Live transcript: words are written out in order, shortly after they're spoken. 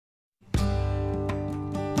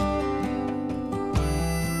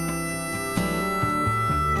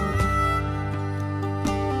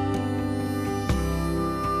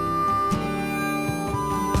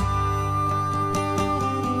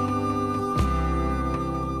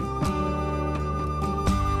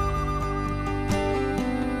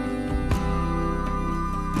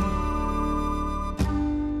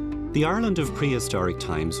The Ireland of prehistoric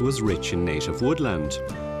times was rich in native woodland.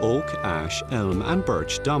 Oak, ash, elm and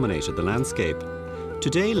birch dominated the landscape.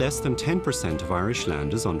 Today, less than 10% of Irish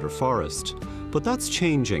land is under forest. But that's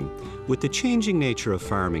changing. With the changing nature of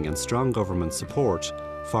farming and strong government support,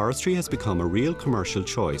 forestry has become a real commercial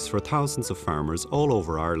choice for thousands of farmers all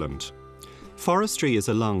over Ireland. Forestry is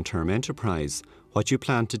a long-term enterprise. What you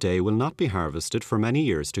plant today will not be harvested for many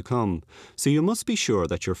years to come, so you must be sure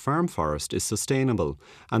that your farm forest is sustainable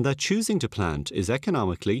and that choosing to plant is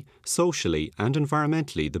economically, socially and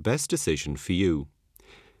environmentally the best decision for you.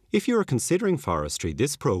 If you are considering forestry,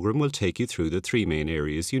 this programme will take you through the three main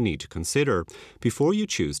areas you need to consider before you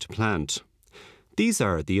choose to plant. These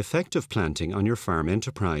are the effect of planting on your farm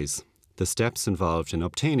enterprise, the steps involved in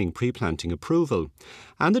obtaining pre-planting approval,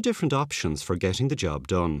 and the different options for getting the job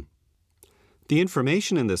done. The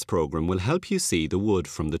information in this programme will help you see the wood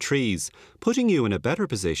from the trees, putting you in a better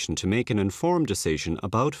position to make an informed decision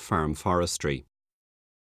about farm forestry.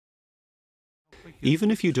 Even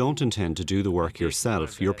if you don't intend to do the work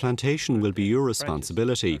yourself, your plantation will be your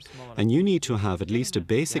responsibility, and you need to have at least a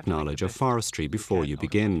basic knowledge of forestry before you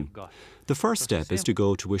begin. The first step is to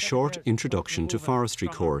go to a short Introduction to Forestry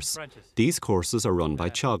course. These courses are run by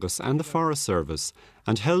Teagasc and the Forest Service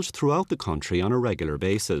and held throughout the country on a regular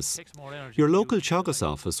basis. Your local Teagasc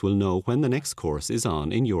office will know when the next course is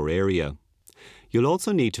on in your area. You'll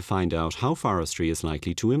also need to find out how forestry is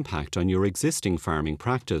likely to impact on your existing farming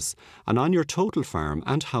practice and on your total farm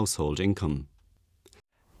and household income.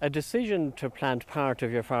 A decision to plant part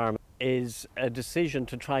of your farm is a decision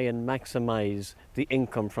to try and maximise the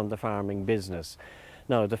income from the farming business.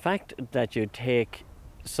 Now, the fact that you take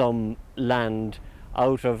some land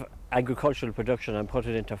out of agricultural production and put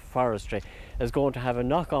it into forestry is going to have a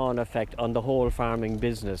knock-on effect on the whole farming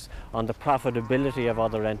business, on the profitability of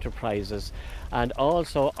other enterprises, and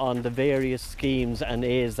also on the various schemes and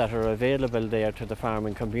aids that are available there to the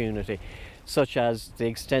farming community, such as the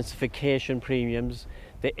extensification premiums,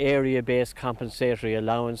 the area-based compensatory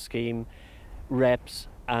allowance scheme, REPs,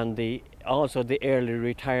 and also the early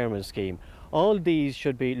retirement scheme. All these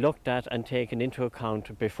should be looked at and taken into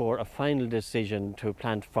account before a final decision to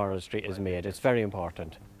plant forestry is made. It's very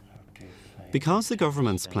important. Because the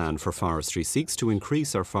government's plan for forestry seeks to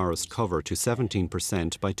increase our forest cover to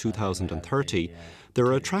 17% by 2030, there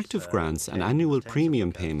are attractive grants and annual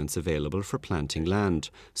premium payments available for planting land,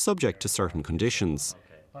 subject to certain conditions.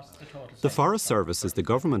 The Forest Service is the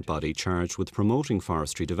government body charged with promoting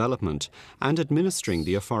forestry development and administering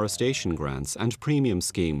the afforestation grants and premium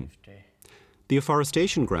scheme. The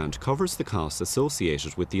afforestation grant covers the costs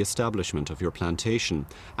associated with the establishment of your plantation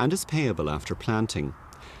and is payable after planting.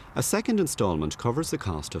 A second instalment covers the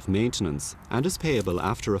cost of maintenance and is payable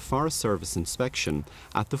after a Forest Service inspection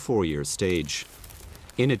at the 4-year stage.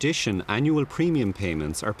 In addition, annual premium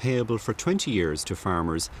payments are payable for 20 years to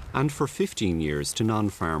farmers and for 15 years to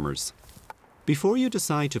non-farmers. Before you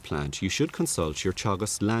decide to plant, you should consult your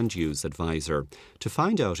Teagasc land use advisor to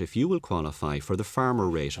find out if you will qualify for the farmer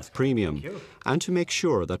rate of premium and to make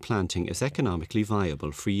sure that planting is economically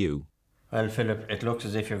viable for you. Well, Philip, it looks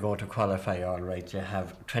as if you're going to qualify all right. You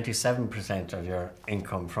have 27% of your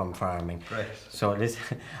income from farming. Right. So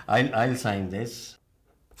I'll sign this.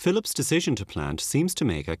 Philip's decision to plant seems to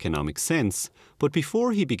make economic sense, but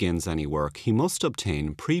before he begins any work, he must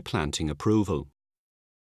obtain pre-planting approval.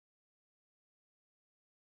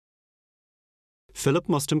 Philip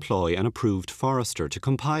must employ an approved forester to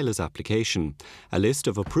compile his application. A list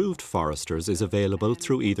of approved foresters is available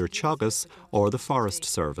through either Teagasc or the Forest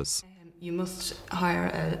Service. You must hire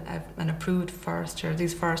an approved forester.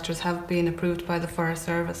 These foresters have been approved by the Forest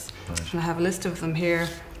Service. Right. And I have a list of them here.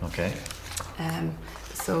 Okay.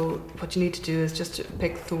 So what you need to do is just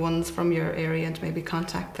pick the ones from your area and maybe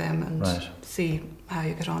contact them and see how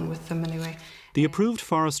you get on with them anyway. The approved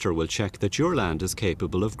forester will check that your land is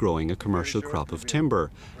capable of growing a commercial crop of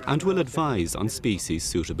timber and will advise on species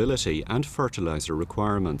suitability and fertiliser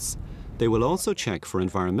requirements. They will also check for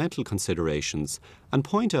environmental considerations and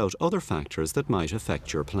point out other factors that might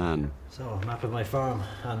affect your plan. So, map of my farm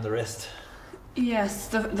and the rest. Yes,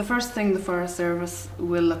 the first thing the Forest Service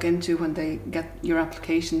will look into when they get your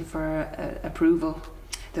application for approval,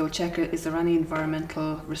 they will check is there any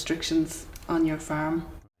environmental restrictions on your farm.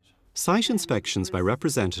 Site inspections by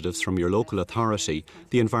representatives from your local authority,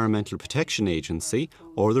 the Environmental Protection Agency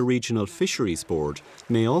or the Regional Fisheries Board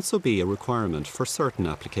may also be a requirement for certain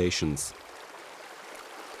applications.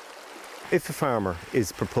 If a farmer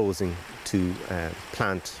is proposing to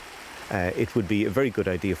plant, it would be a very good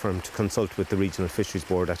idea for him to consult with the Regional Fisheries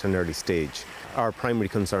Board at an early stage. Our primary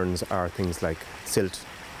concerns are things like silt,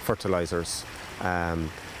 fertilisers, and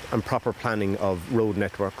proper planning of road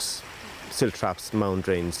networks, silt traps, mound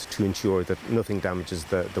drains to ensure that nothing damages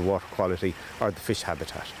the water quality or the fish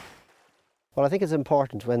habitat. Well, I think it's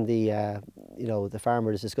important when the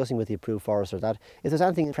farmer is discussing with the approved forester that if there's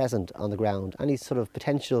anything present on the ground, any sort of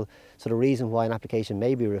potential sort of reason why an application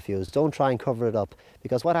may be refused, don't try and cover it up,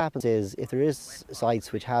 because what happens is if there is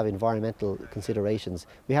sites which have environmental considerations,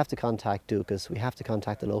 we have to contact Teagasc, we have to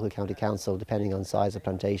contact the local county council depending on size of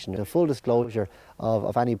plantation. A full disclosure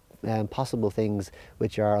of any possible things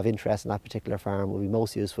which are of interest in that particular farm will be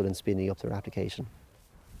most useful in speeding up their application.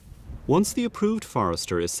 Once the approved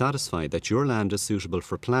forester is satisfied that your land is suitable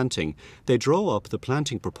for planting, they draw up the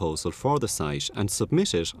planting proposal for the site and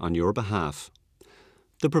submit it on your behalf.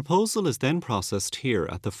 The proposal is then processed here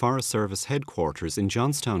at the Forest Service headquarters in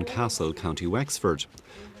Johnstown Castle, County Wexford.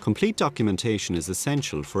 Complete documentation is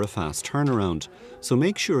essential for a fast turnaround, so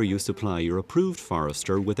make sure you supply your approved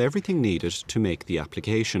forester with everything needed to make the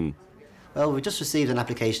application. Well, we just received an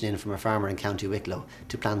application in from a farmer in County Wicklow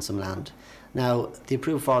to plant some land. Now, the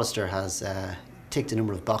approved forester has ticked a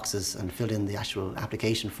number of boxes and filled in the actual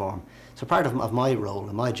application form. So part of my role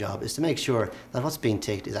and my job is to make sure that what's being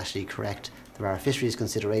ticked is actually correct. There are fisheries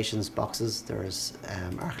considerations boxes, there's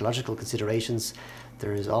archaeological considerations,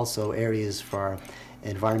 there is also areas for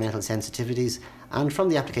environmental sensitivities, and from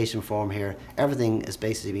the application form here, everything is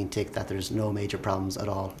basically being ticked that there's no major problems at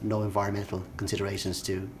all, no environmental considerations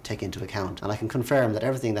to take into account. And I can confirm that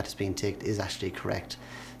everything that is being ticked is actually correct.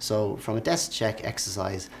 So from a desk check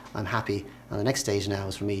exercise, I'm happy, and the next stage now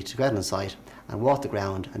is for me to go out on site and walk the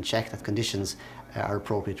ground and check that conditions are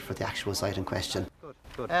appropriate for the actual site in question.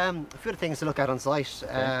 Good. A few of the things to look at on site.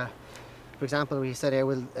 Okay. For example, we said here,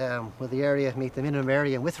 will the area meet the minimum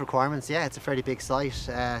area and width requirements? Yeah, it's a fairly big site.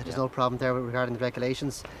 There's no problem there regarding the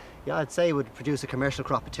regulations. Yeah, I'd say it would produce a commercial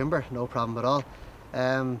crop of timber, no problem at all.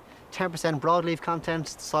 10% broadleaf content,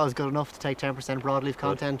 the soil's good enough to take 10% broadleaf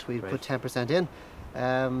content. We put 10% in.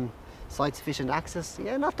 Site sufficient access,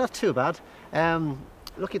 yeah, not too bad.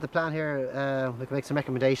 Looking at the plan here, we can make some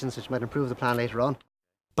recommendations which might improve the plan later on.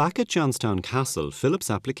 Back at Johnstown Castle, Philip's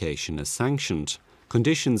application is sanctioned.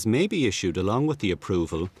 Conditions may be issued along with the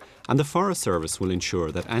approval, and the Forest Service will ensure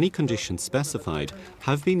that any conditions specified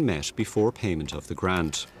have been met before payment of the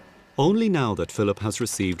grant. Only now that Philip has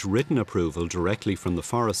received written approval directly from the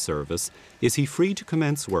Forest Service is he free to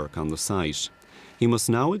commence work on the site. He must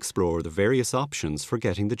now explore the various options for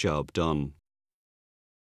getting the job done.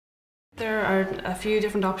 There are a few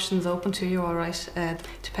different options open to you, all right,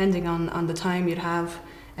 depending on the time you'd have.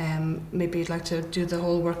 Maybe you'd like to do the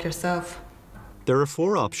whole work yourself. There are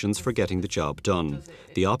 4 options for getting the job done.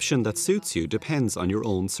 The option that suits you depends on your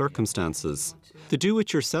own circumstances. The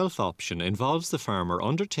do-it-yourself option involves the farmer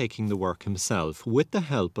undertaking the work himself with the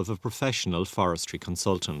help of a professional forestry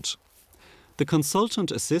consultant. The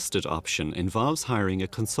consultant-assisted option involves hiring a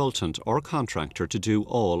consultant or contractor to do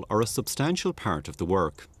all or a substantial part of the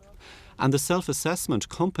work. And the self-assessment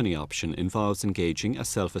company option involves engaging a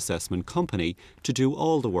self-assessment company to do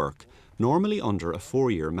all the work, normally under a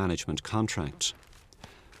 4-year management contract.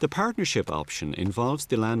 The partnership option involves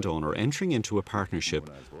the landowner entering into a partnership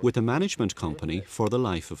with a management company for the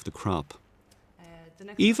life of the crop.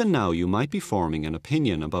 Even now you might be forming an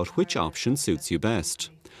opinion about which option suits you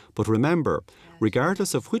best. But remember,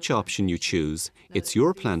 regardless of which option you choose, it's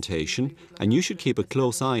your plantation and you should keep a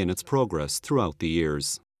close eye on its progress throughout the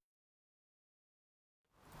years.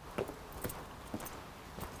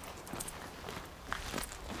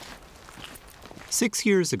 Six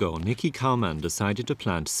years ago, Nicky Cowman decided to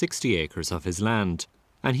plant 60 acres of his land,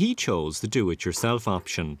 and he chose the do-it-yourself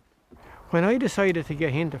option. When I decided to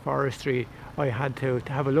get into forestry, I had to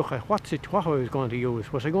have a look at what I was going to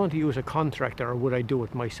use. Was I going to use a contractor or would I do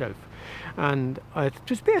it myself? And it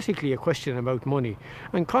was basically a question about money.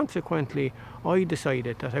 And consequently, I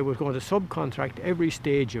decided that I was going to subcontract every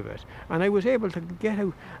stage of it. And I was able to get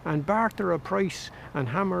out and barter a price and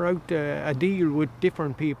hammer out a deal with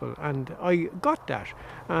different people. And I got that.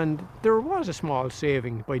 And there was a small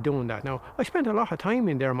saving by doing that. Now, I spent a lot of time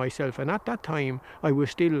in there myself. And at that time, I was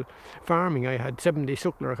still farming. I had 70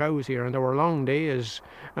 suckler cows here, and there were long days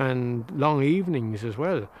and long evenings as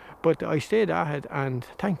well. But I stayed at it, and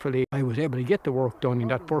thankfully I was able to get the work done in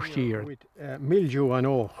that first year. With mildew and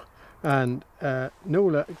oak. And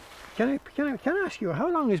Nola, can I ask you, how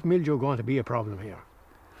long is mildew going to be a problem here?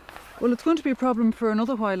 Well, it's going to be a problem for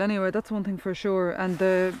another while anyway, that's one thing for sure. And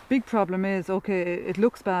the big problem is, okay, it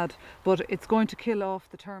looks bad, but it's going to kill off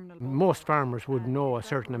the terminal. Most farmers would know a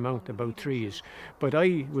certain amount about trees, but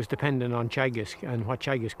I was dependent on Teagasc and what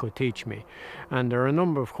Teagasc could teach me. And there are a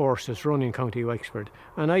number of courses run in County Wexford,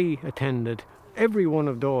 and I attended every one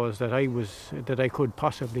of those that I could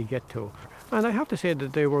possibly get to. And I have to say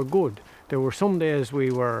that they were good. There were some days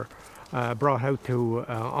we were brought out to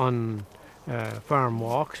on farm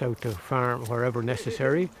walks, out to farm wherever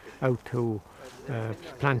necessary, out to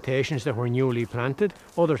plantations that were newly planted,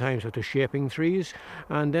 other times out to shaping trees,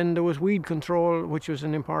 and then there was weed control, which was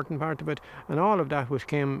an important part of it, and all of that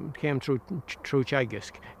came through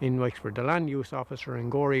Teagasc in Wexford. The land use officer in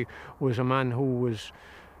Gorey was a man who was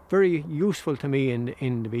very useful to me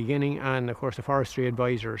in the beginning, and of course the forestry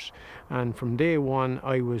advisors, and from day one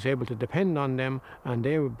I was able to depend on them, and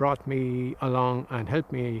they brought me along and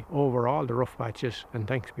helped me over all the rough patches, and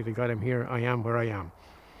thanks be to God I am where I am.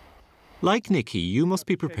 Like Nicky, you must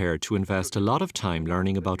be prepared to invest a lot of time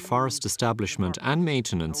learning about forest establishment and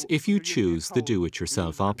maintenance if you choose the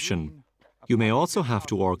do-it-yourself option. You may also have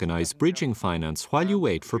to organise bridging finance while you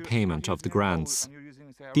wait for payment of the grants.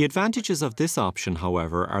 The advantages of this option,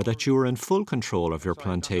 however, are that you are in full control of your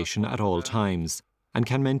plantation at all times and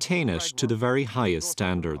can maintain it to the very highest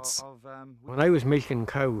standards. When I was milking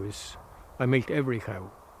cows, I milked every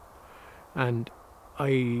cow, and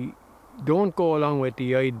I don't go along with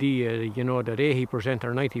the idea, you know, that 80%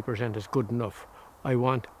 or 90% is good enough. I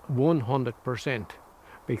want 100%,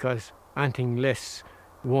 because anything less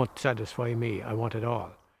won't satisfy me. I want it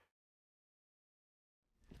all.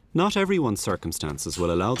 Not everyone's circumstances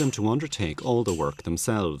will allow them to undertake all the work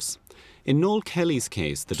themselves. In Noel Kelly's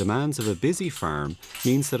case, the demands of a busy farm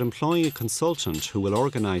means that employing a consultant who will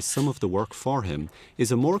organise some of the work for him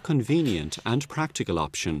is a more convenient and practical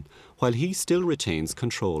option, while he still retains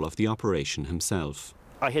control of the operation himself.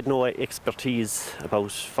 I had no expertise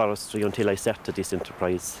about forestry until I started this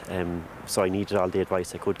enterprise, so I needed all the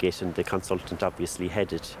advice I could get, and the consultant obviously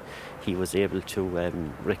had it. He was able to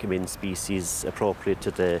recommend species appropriate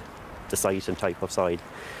to the site and type of soil.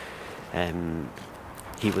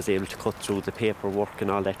 He was able to cut through the paperwork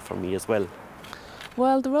and all that for me as well.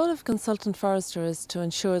 Well, the role of consultant forester is to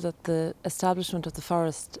ensure that the establishment of the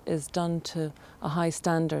forest is done to a high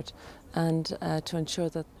standard, and to ensure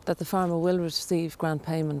that the farmer will receive grant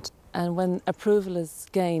payment. And when approval is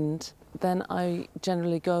gained, then I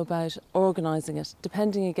generally go about organising it,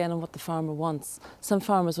 depending again on what the farmer wants. Some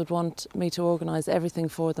farmers would want me to organise everything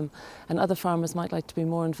for them, and other farmers might like to be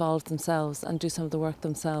more involved themselves and do some of the work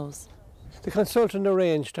themselves. The consultant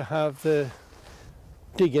arranged to have the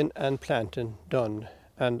digging and planting done,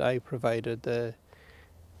 and I provided the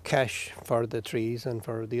cash for the trees and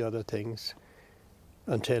for the other things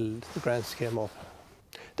until the grants came up.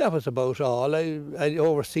 That was about all. I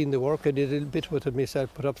overseen the work. I did a bit with it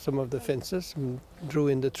myself, put up some of the fences and drew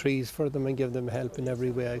in the trees for them and gave them help in every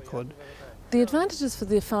way I could. The advantages for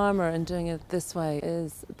the farmer in doing it this way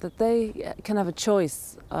is that they can have a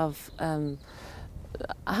choice of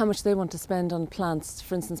how much they want to spend on plants,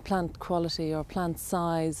 for instance plant quality or plant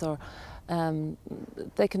size, or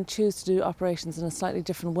they can choose to do operations in a slightly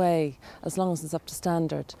different way as long as it's up to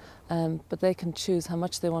standard, but they can choose how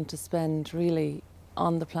much they want to spend really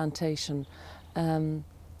on the plantation, and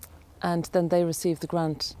then they receive the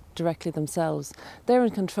grant directly themselves. They're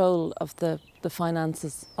in control of the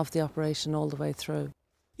finances of the operation all the way through.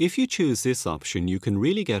 If you choose this option, you can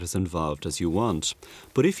really get as involved as you want.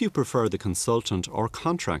 But if you prefer the consultant or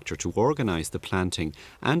contractor to organise the planting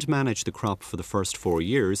and manage the crop for the first 4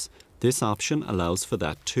 years, this option allows for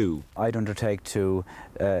that too. I'd undertake to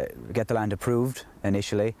get the land approved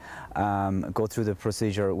initially, go through the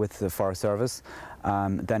procedure with the Forest Service.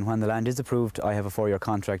 Then when the land is approved, I have a 4-year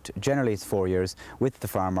contract, generally it's 4 years, with the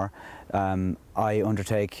farmer. I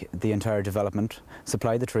undertake the entire development,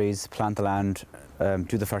 supply the trees, plant the land,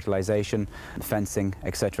 do the fertilisation, fencing,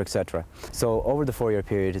 etc., etc. So over the 4-year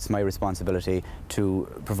period, it's my responsibility to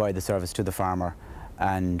provide the service to the farmer,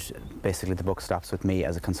 and basically the buck stops with me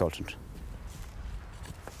as a consultant.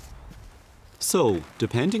 So,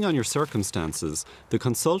 depending on your circumstances, the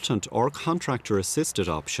consultant or contractor-assisted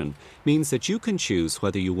option means that you can choose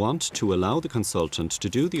whether you want to allow the consultant to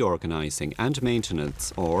do the organising and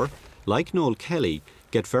maintenance, or, like Noel Kelly,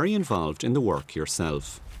 get very involved in the work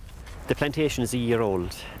yourself. The plantation is a year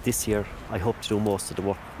old. This year I hope to do most of the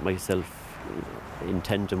work myself in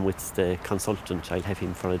tandem with the consultant. I'll have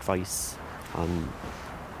him for advice on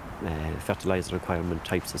fertiliser requirement,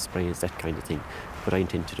 types of sprays, that kind of thing. But I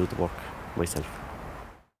intend to do the work myself.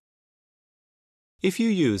 If you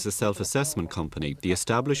use a self-assessment company, the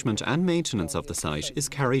establishment and maintenance of the site is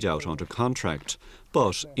carried out under contract.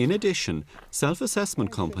 But, in addition,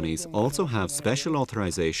 self-assessment companies also have special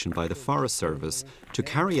authorisation by the Forest Service to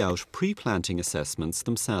carry out pre-planting assessments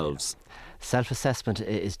themselves. Self-assessment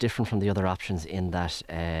is different from the other options in that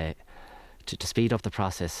to speed up the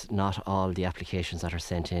process, not all the applications that are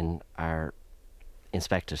sent in are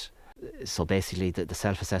inspected. So basically the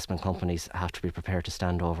self-assessment companies have to be prepared to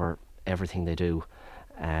stand over everything they do,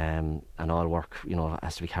 and all work, you know,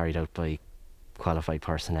 has to be carried out by qualified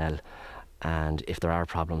personnel, and if there are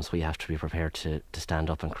problems we have to be prepared to stand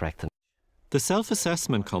up and correct them. The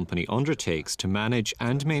self-assessment company undertakes to manage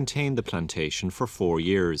and maintain the plantation for 4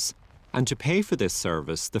 years. And to pay for this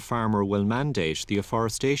service, the farmer will mandate the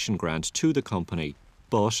afforestation grant to the company.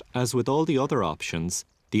 But, as with all the other options,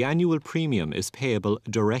 the annual premium is payable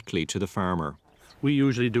directly to the farmer. We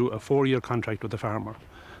usually do a 4-year contract with the farmer.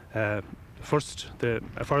 First, the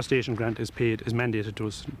afforestation grant is mandated to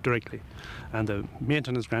us directly, and the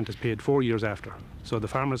maintenance grant is paid 4 years after. So the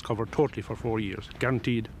farmer is covered totally for 4 years,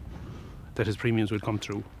 guaranteed that his premiums will come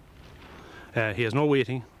through. He has no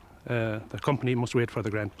waiting. The company must wait for the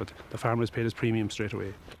grant, but the farmer is paid his premium straight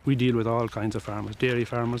away. We deal with all kinds of farmers, dairy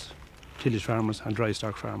farmers, tillage farmers and dry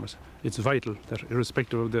stock farmers. It's vital that,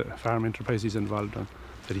 irrespective of the farm enterprise he's involved in,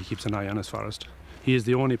 that he keeps an eye on his forest. He is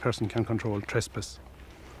the only person can control trespass,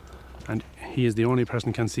 and he is the only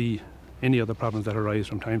person can see any other problems that arise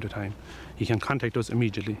from time to time. He can contact us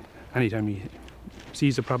immediately, anytime he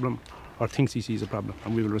sees a problem or thinks he sees a problem,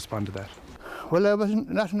 and we will respond to that. Well, I was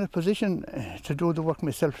not in a position to do the work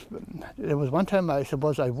myself. There was one time I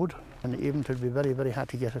suppose I would, and even it would be very, very hard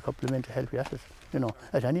to get a couple of men to help you at it, you know,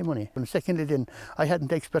 at any money. And secondly then, I hadn't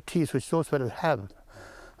the expertise which those fellows have.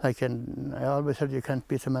 I always said you can't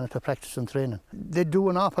beat a man at practice and training. They do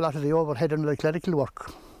an awful lot of the overhead and the clerical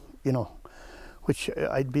work, you know, which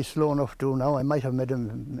I'd be slow enough to do now. I might have made a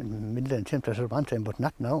middle attempt at it one time, but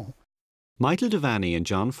not now. Michael Devaney and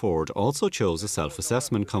John Ford also chose a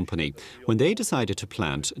self-assessment company when they decided to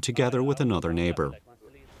plant together with another neighbour.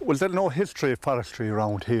 Well, there's no history of forestry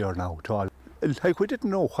around here now at all. Like, we didn't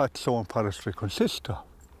know what zone forestry consists of.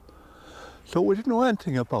 So we didn't know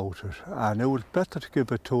anything about it, and it was better to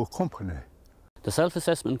give it to a company. The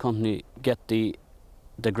self-assessment company get the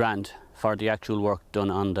grant for the actual work done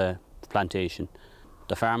on the plantation.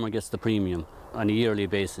 The farmer gets the premium on a yearly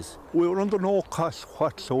basis. We were under no cost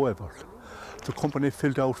whatsoever. The company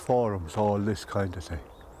filled out forms, all this kind of thing.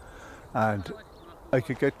 And I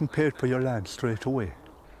could get them paid for your land straight away.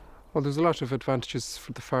 Well, there's a lot of advantages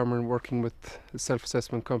for the farmer in working with a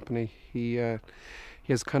self-assessment company. He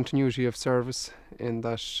has continuity of service in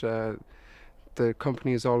that the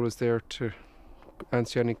company is always there to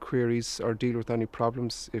answer any queries or deal with any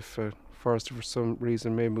problems if a forester for some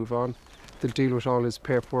reason may move on. They'll deal with all his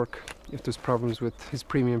paperwork. If there's problems with his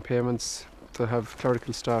premium payments, they'll have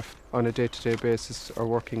clerical staff on a day-to-day basis or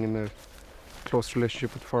working in a close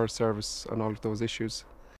relationship with the Forest Service on all of those issues.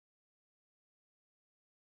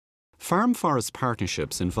 Farm forest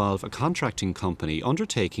partnerships involve a contracting company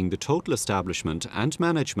undertaking the total establishment and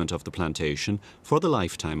management of the plantation for the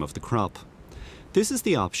lifetime of the crop. This is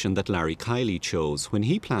the option that Larry Kiley chose when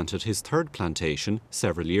he planted his third plantation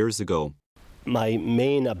several years ago. My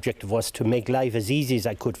main objective was to make life as easy as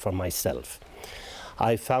I could for myself.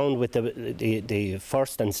 I found with the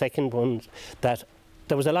first and second ones that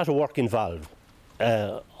there was a lot of work involved,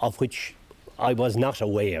 of which I was not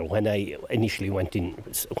aware when I initially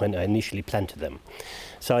planted them.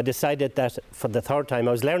 So I decided that for the third time,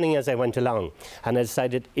 I was learning as I went along, and I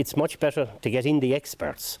decided it's much better to get in the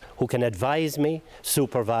experts who can advise me,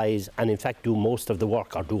 supervise, and in fact do most of the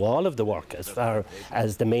work, or do all of the work as far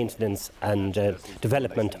as the maintenance and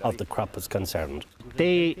development of the crop is concerned.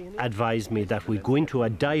 They advised me that we go into a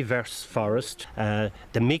diverse forest. The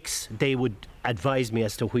mix, they would advise me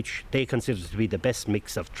as to which they considered to be the best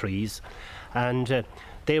mix of trees, and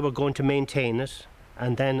they were going to maintain it,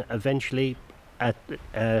 and then eventually at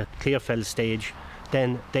Clearfell stage,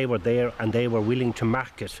 then they were there and they were willing to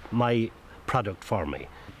market my product for me.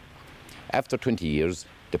 After 20 years,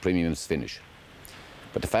 the premiums finish,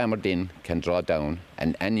 but the farmer then can draw down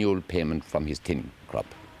an annual payment from his thinning crop.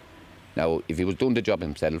 Now, if he was doing the job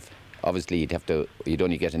himself, obviously he'd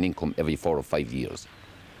only get an income every 4 or 5 years.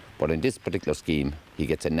 But in this particular scheme, he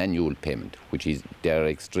gets an annual payment, which they're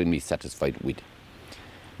extremely satisfied with.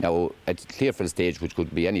 Now, at Clearfell stage, which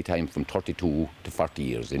could be any time from 32 to 40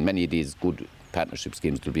 years, in many of these good partnership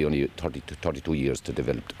schemes, it will be only 30 to 32 years to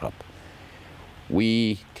develop the crop.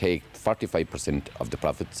 We take 45% of the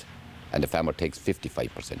profits, and the farmer takes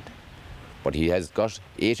 55%. But he has got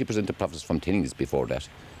 80% of profits from thinnings before that,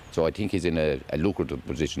 so I think he's in a lucrative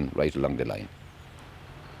position right along the line.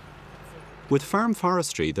 With farm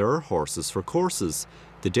forestry, there are horses for courses.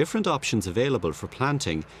 The different options available for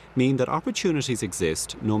planting mean that opportunities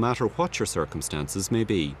exist no matter what your circumstances may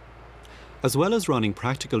be. As well as running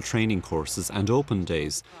practical training courses and open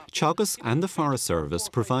days, Teagasc and the Forest Service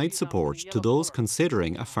provide support to those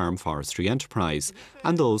considering a farm forestry enterprise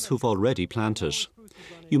and those who've already planted.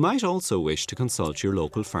 You might also wish to consult your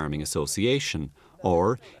local farming association,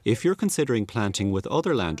 or if you're considering planting with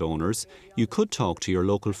other landowners, you could talk to your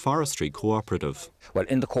local forestry cooperative. Well,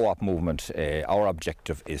 in the co-op movement, our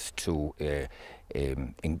objective is to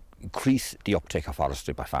increase the uptake of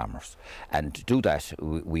forestry by farmers. And to do that,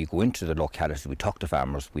 we go into the locality, we talk to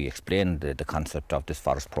farmers, we explain the concept of this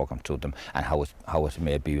forest programme to them and how it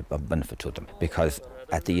may be of benefit to them. Because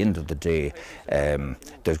at the end of the day,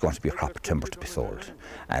 there's going to be a crop of timber to be sold,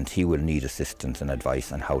 and he will need assistance and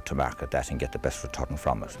advice on how to market that and get the best return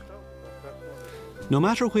from it. No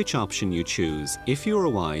matter which option you choose, if you are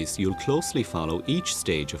wise, you'll closely follow each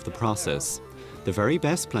stage of the process. The very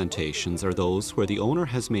best plantations are those where the owner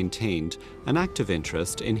has maintained an active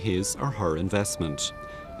interest in his or her investment.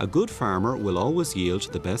 A good farmer will always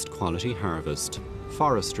yield the best quality harvest.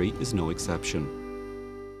 Forestry is no exception.